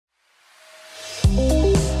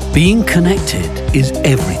Being connected is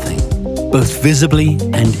everything. Both visibly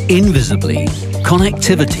and invisibly,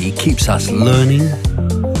 connectivity keeps us learning,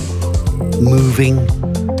 moving,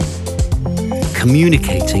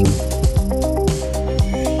 communicating,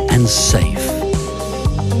 and safe.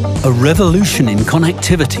 A revolution in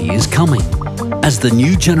connectivity is coming as the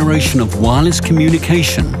new generation of wireless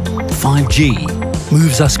communication, 5G,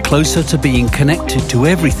 moves us closer to being connected to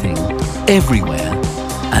everything, everywhere,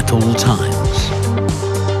 at all times.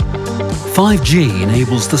 5G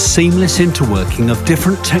enables the seamless interworking of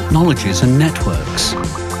different technologies and networks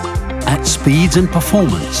at speeds and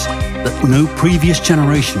performance that no previous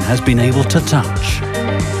generation has been able to touch.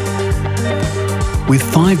 With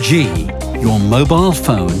 5G, your mobile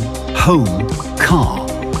phone, home, car,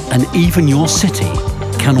 and even your city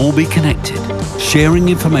can all be connected, sharing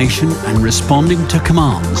information and responding to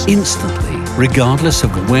commands instantly, regardless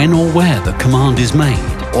of when or where the command is made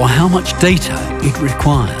or how much data it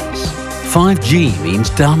requires. 5G means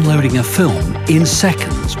downloading a film in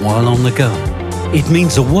seconds while on the go. It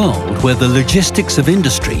means a world where the logistics of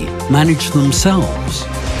industry manage themselves.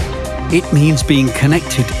 It means being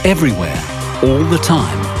connected everywhere, all the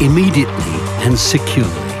time, immediately and securely.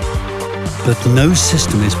 But no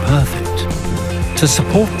system is perfect. To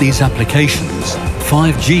support these applications,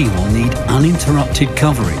 5G will need uninterrupted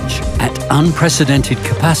coverage at unprecedented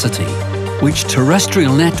capacity, which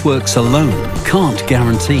terrestrial networks alone can't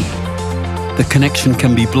guarantee. The connection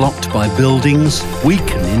can be blocked by buildings,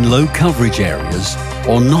 weaken in low coverage areas,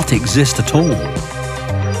 or not exist at all.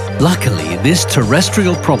 Luckily, this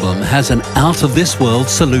terrestrial problem has an out-of-this-world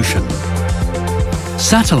solution.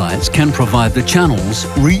 Satellites can provide the channels,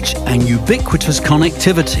 reach, and ubiquitous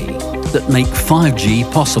connectivity that make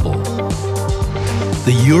 5G possible.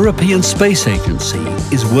 The European Space Agency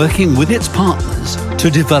is working with its partners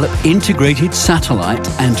to develop integrated satellite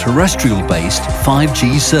and terrestrial-based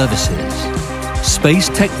 5G services. Space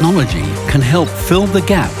technology can help fill the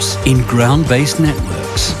gaps in ground-based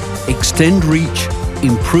networks, extend reach,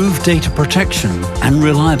 improve data protection and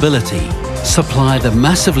reliability, supply the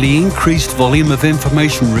massively increased volume of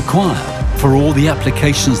information required for all the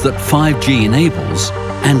applications that 5G enables,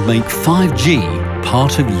 and make 5G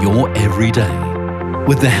part of your everyday.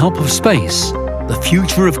 With the help of space, the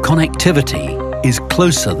future of connectivity is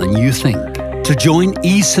closer than you think. To join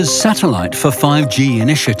ESA's Satellite for 5G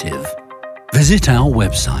initiative, visit our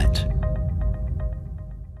website.